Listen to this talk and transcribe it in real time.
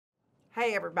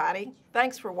Hey everybody,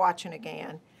 thanks for watching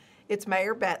again. It's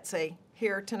Mayor Betsy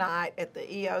here tonight at the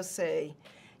EOC.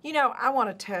 You know, I want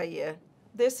to tell you,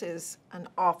 this is an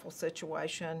awful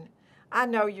situation. I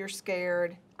know you're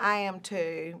scared. I am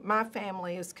too. My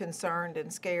family is concerned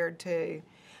and scared too.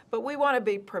 But we want to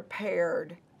be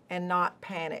prepared and not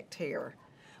panicked here.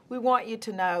 We want you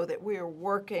to know that we are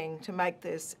working to make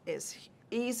this as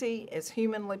easy as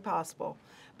humanly possible,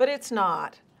 but it's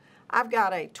not. I've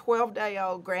got a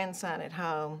 12-day-old grandson at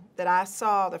home that I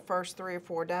saw the first 3 or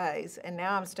 4 days, and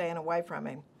now I'm staying away from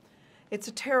him. It's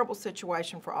a terrible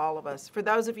situation for all of us. For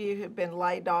those of you who've been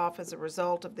laid off as a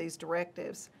result of these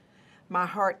directives, my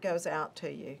heart goes out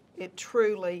to you. It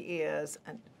truly is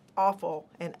an awful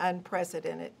and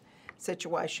unprecedented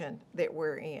situation that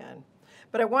we're in.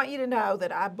 But I want you to know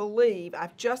that I believe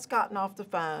I've just gotten off the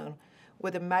phone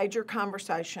with a major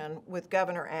conversation with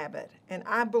Governor Abbott, and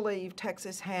I believe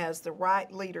Texas has the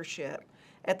right leadership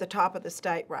at the top of the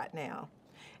state right now.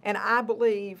 And I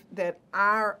believe that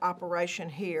our operation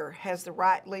here has the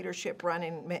right leadership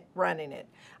running it.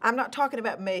 I'm not talking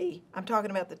about me, I'm talking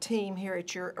about the team here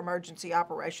at your Emergency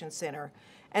Operations Center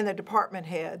and the department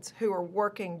heads who are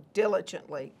working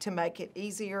diligently to make it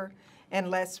easier and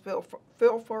less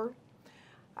fearful.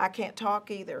 I can't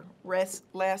talk either,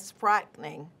 less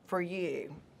frightening for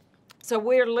you. So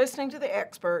we're listening to the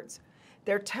experts.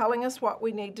 They're telling us what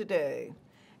we need to do.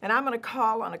 And I'm going to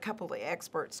call on a couple of the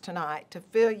experts tonight to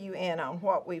fill you in on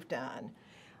what we've done.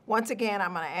 Once again,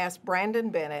 I'm going to ask Brandon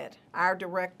Bennett, our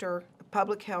Director of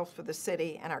Public Health for the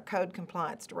city, and our Code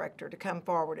Compliance Director to come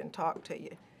forward and talk to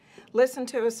you. Listen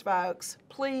to us, folks.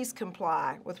 Please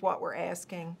comply with what we're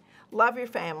asking. Love your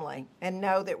family and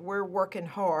know that we're working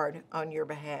hard on your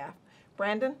behalf.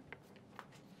 Brandon?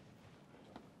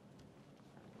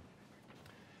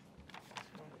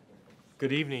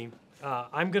 Good evening.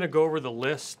 I'm going to go over the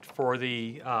list for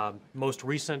the most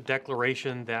recent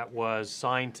declaration that was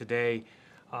signed today.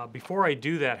 Before I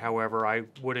do that, however, I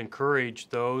would encourage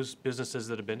those businesses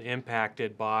that have been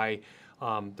impacted by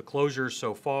the closures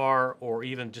so far, or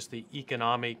even just the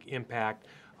economic impact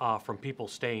from people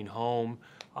staying home,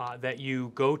 that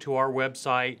you go to our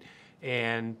website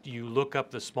and you look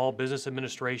up the Small Business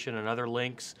Administration and other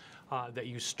links, that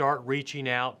you start reaching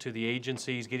out to the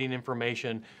agencies, getting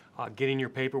information, getting your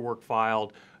paperwork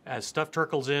filed. As stuff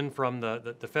trickles in from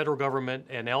the federal government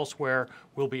and elsewhere,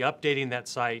 we'll be updating that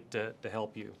site to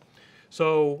help you.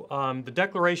 So the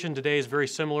declaration today is very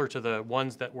similar to the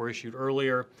ones that were issued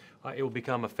earlier. It will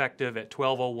become effective at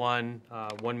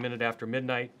 12:01, 1 minute after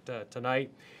midnight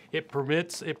tonight. It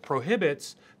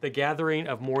prohibits the gathering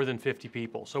of more than 50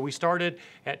 people. So we started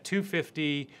at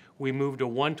 250, we moved to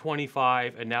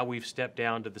 125, and now we've stepped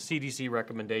down to the CDC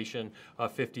recommendation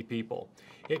of 50 people.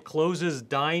 It closes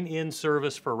dine-in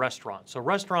service for restaurants. So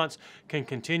restaurants can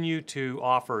continue to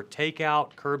offer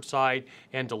takeout, curbside,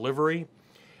 and delivery.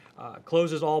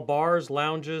 Closes all bars,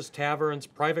 lounges, taverns,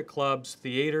 private clubs,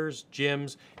 theaters,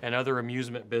 gyms, and other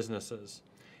amusement businesses.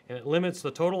 And it limits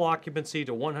the total occupancy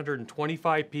to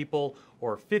 125 people,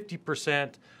 or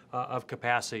 50% of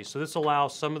capacity. So this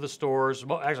allows some of the stores,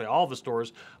 well, actually all the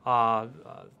stores,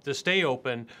 to stay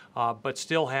open, but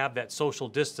still have that social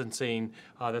distancing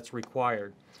that's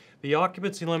required. The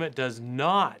occupancy limit does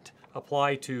not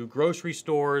apply to grocery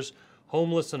stores,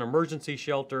 homeless and emergency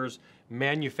shelters,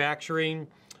 manufacturing,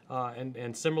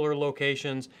 and similar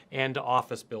locations, and to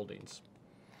office buildings.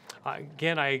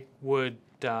 Again, I would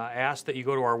ask that you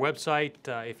go to our website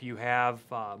if you have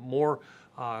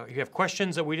you have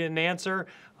questions that we didn't answer,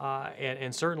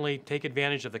 and certainly take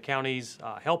advantage of the county's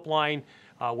helpline,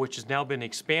 which has now been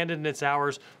expanded in its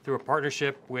hours through a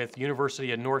partnership with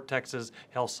University of North Texas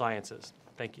Health Sciences.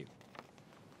 Thank you.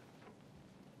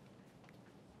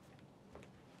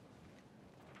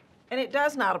 And it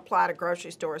does not apply to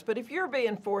grocery stores, but if you're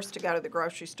being forced to go to the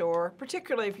grocery store,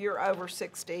 particularly if you're over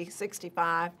 60,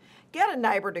 65, get a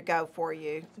neighbor to go for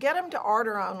you. Get them to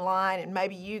order online, and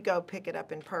maybe you go pick it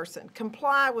up in person.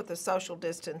 Comply with the social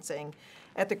distancing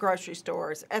at the grocery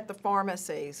stores, at the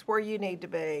pharmacies, where you need to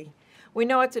be. We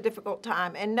know it's a difficult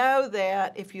time, and know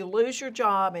that if you lose your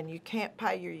job and you can't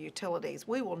pay your utilities,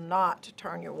 we will not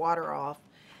turn your water off.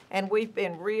 And we've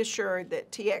been reassured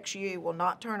that TXU will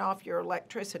not turn off your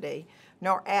electricity,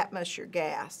 nor Atmos your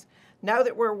gas. Know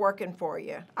that we're working for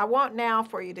you. I want now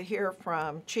for you to hear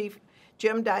from Chief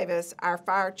Jim Davis, our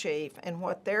fire chief, and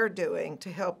what they're doing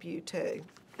to help you too.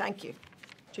 Thank you.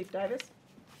 Chief Davis?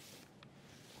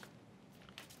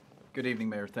 Good evening,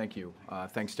 Mayor. Thank you.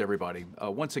 Thanks to everybody.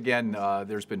 Once again,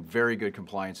 there's been very good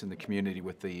compliance in the community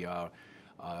with the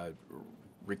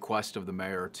request of the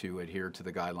mayor to adhere to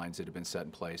the guidelines that have been set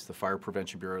in place. The Fire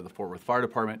Prevention Bureau of the Fort Worth Fire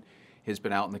Department has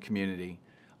been out in the community,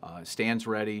 stands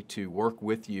ready to work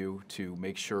with you to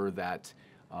make sure that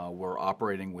we're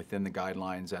operating within the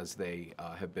guidelines as they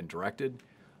have been directed.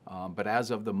 But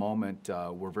as of the moment,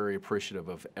 we're very appreciative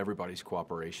of everybody's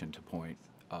cooperation to point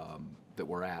that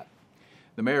we're at.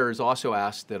 The mayor has also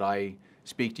asked that I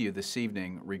speak to you this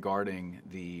evening regarding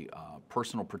the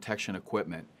personal protection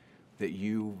equipment that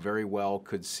you very well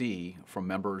could see from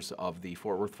members of the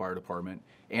Fort Worth Fire Department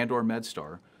and or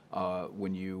MedStar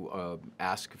when you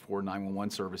ask for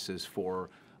 911 services for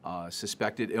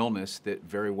suspected illness that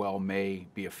very well may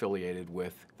be affiliated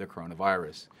with the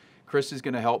coronavirus. Chris is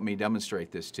going to help me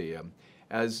demonstrate this to you.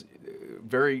 As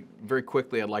very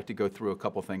quickly, I'd like to go through a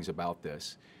couple things about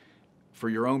this. For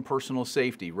your own personal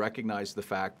safety, recognize the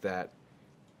fact that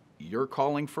you're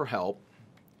calling for help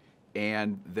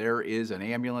and there is an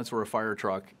ambulance or a fire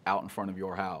truck out in front of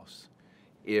your house.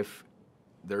 If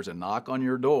there's a knock on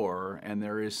your door and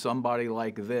there is somebody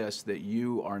like this that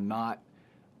you are not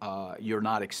you're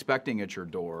not expecting at your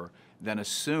door, then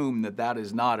assume that that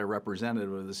is not a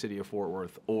representative of the City of Fort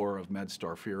Worth or of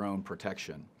MedStar for your own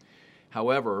protection.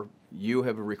 However, you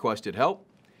have requested help,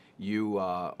 you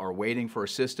are waiting for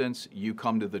assistance, you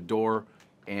come to the door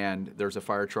and there's a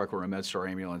fire truck or a MedStar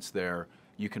ambulance there,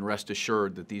 you can rest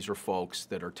assured that these are folks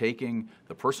that are taking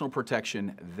the personal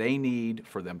protection they need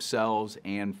for themselves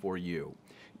and for you.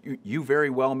 You very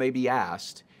well may be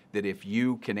asked that if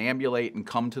you can ambulate and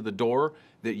come to the door,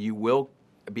 that you will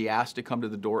be asked to come to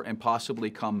the door and possibly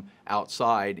come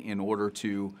outside in order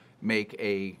to make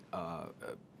an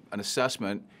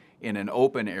assessment in an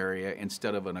open area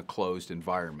instead of in a closed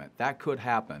environment. That could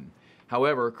happen.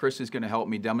 However, Chris is going to help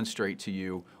me demonstrate to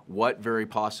you what very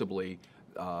possibly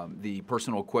the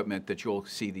personal equipment that you'll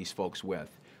see these folks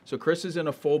with. So Chris is in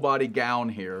a full body gown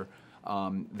here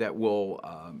that will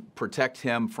protect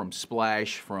him from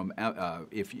splash, from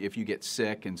if you get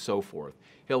sick and so forth.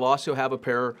 He'll also have a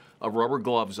pair of rubber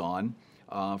gloves on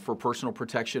for personal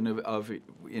protection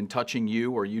in touching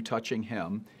you or you touching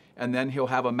him. And then he'll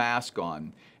have a mask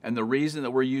on. And the reason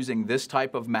that we're using this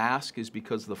type of mask is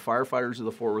because the firefighters of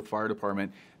the Fort Worth Fire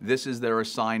Department, this is their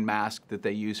assigned mask that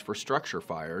they use for structure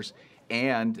fires.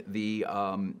 And the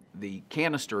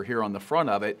canister here on the front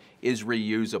of it is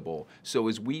reusable. So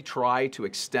as we try to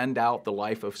extend out the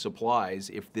life of supplies,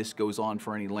 if this goes on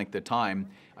for any length of time,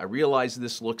 I realize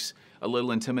this looks a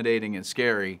little intimidating and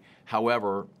scary.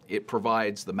 However, it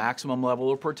provides the maximum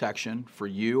level of protection for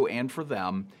you and for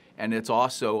them, and it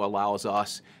also allows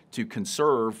us to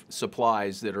conserve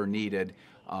supplies that are needed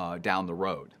down the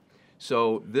road.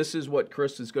 So this is what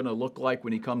Chris is going to look like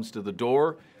when he comes to the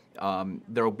door.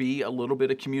 There'll be a little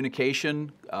bit of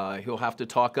communication. He'll have to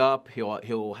talk up.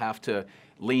 He'll have to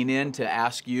lean in to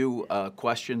ask you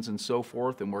questions and so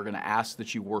forth, and we're going to ask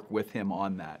that you work with him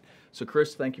on that. So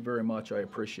Chris, thank you very much. I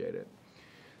appreciate it.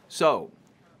 So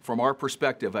from our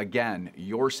perspective, again,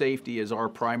 your safety is our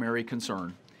primary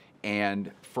concern.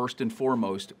 And first and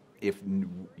foremost, if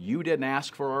you didn't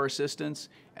ask for our assistance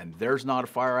and there's not a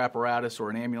fire apparatus or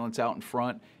an ambulance out in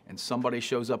front and somebody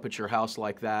shows up at your house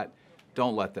like that,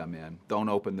 don't let them in. Don't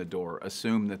open the door.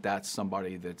 Assume that that's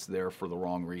somebody that's there for the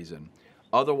wrong reason.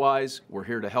 Otherwise, we're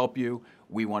here to help you.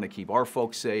 We want to keep our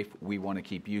folks safe. We want to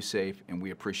keep you safe, and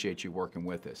we appreciate you working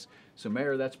with us. So,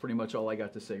 Mayor, that's pretty much all I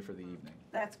got to say for the evening.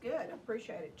 That's good. I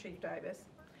appreciate it, Chief Davis.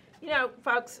 You know,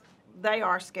 folks, they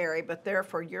are scary, but they're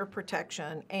for your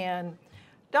protection. And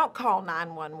don't call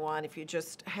 911 if you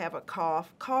just have a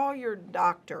cough. Call your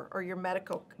doctor or your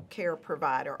medical care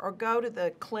provider, or go to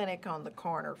the clinic on the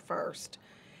corner first.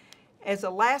 As a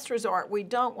last resort, we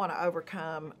don't want to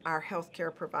overcome our health care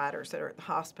providers that are at the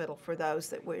hospital for those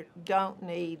that we don't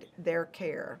need their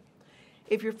care.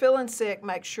 If you're feeling sick,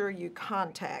 make sure you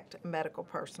contact medical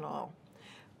personnel.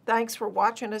 Thanks for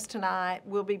watching us tonight.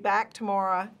 We'll be back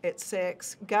tomorrow at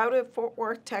 6. Go to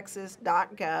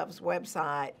fortworthtexas.gov's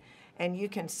website and you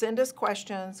can send us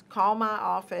questions, call my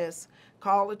office,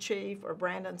 call the chief or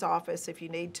Brandon's office if you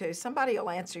need to. Somebody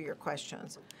will answer your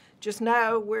questions. Just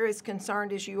know we're as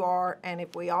concerned as you are, and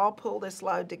if we all pull this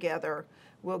load together,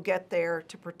 we'll get there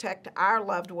to protect our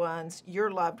loved ones,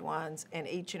 your loved ones, and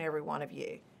each and every one of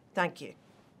you. Thank you.